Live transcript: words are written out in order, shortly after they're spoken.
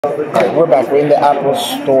Alright, we're back. We're in the Apple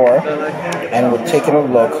store and we're taking a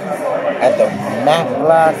look at the matte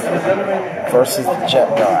black versus the jet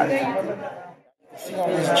black. See on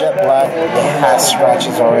this jet black, it has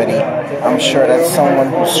scratches already. I'm sure that's someone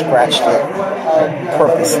who scratched it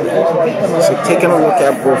purposely. So taking a look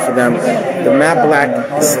at both of them, the matte black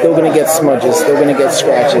is still going to get smudges, still going to get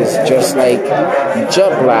scratches, just like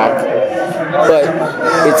jet black, but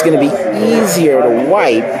it's going to be easier to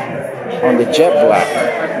wipe on the jet black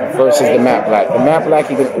versus the matte black. The matte black,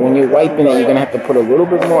 when you're wiping it, you're going to have to put a little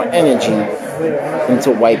bit more energy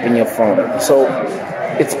into wiping your phone. So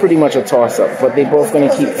it's pretty much a toss-up, but they're both going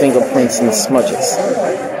to keep fingerprints and smudges.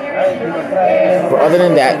 But other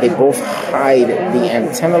than that, they both hide the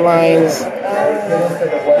antenna lines.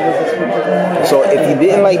 So if you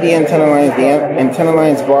didn't like the antenna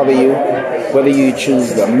lines bother you, whether you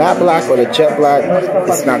choose the matte black or the jet black,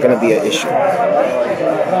 it's not going to be an issue.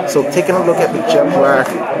 So taking a look at the jet black,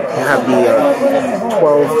 you have the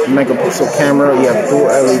 12 megapixel camera, you have dual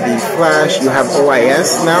LED flash, you have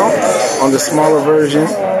OIS now on the smaller version,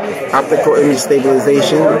 optical image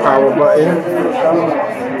stabilization, the power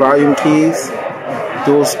button, volume keys,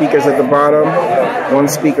 dual speakers at the bottom, one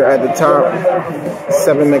speaker at the top,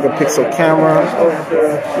 7 megapixel camera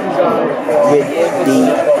with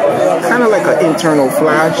the kind of like an internal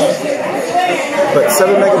flash. But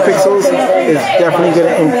 7 megapixels is definitely going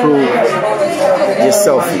to improve your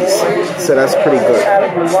selfies. So that's pretty good.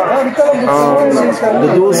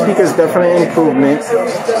 The dual speaker is definitely an improvement.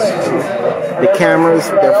 The camera's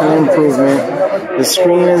definitely an improvement. The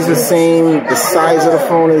screen is the same. The size of the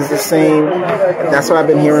phone is the same. That's what I've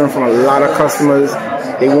been hearing from a lot of customers.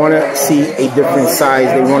 They want to see a different size.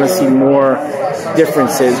 They want to see more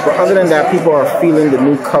differences. But other than that, people are feeling the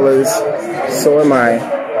new colors. So am I.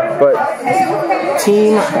 But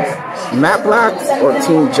team matte black or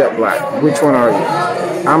team jet black? Which one are you?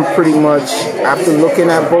 I'm pretty much, after looking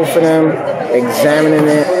at both of them, examining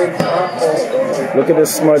it, look at the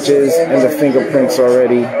smudges and the fingerprints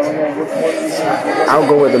already, I'll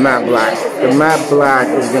go with the matte black. The matte black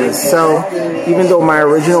is going to sell. Even though my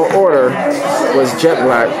original order was jet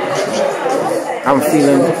black, I'm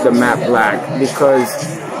feeling the matte black because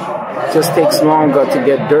it just takes longer to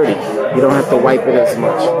get dirty. You don't have to wipe it as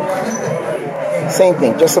much. Same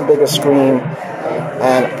thing, just a bigger screen,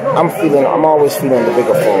 and I'm always feeling the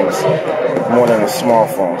bigger phones more than a small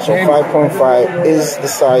phone. So 5.5 is the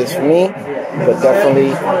size for me, but definitely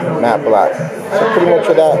matte black. So pretty much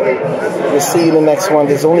with that, we'll see you in the next one.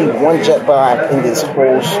 There's only one jet black in this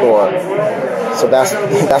whole store, so that's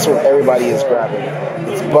what everybody is grabbing.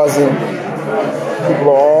 It's buzzing. People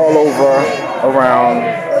are all over,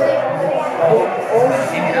 around.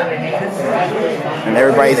 And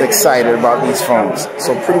everybody's excited about these phones.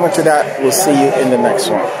 So pretty much with that, we'll see you in the next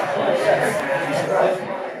one.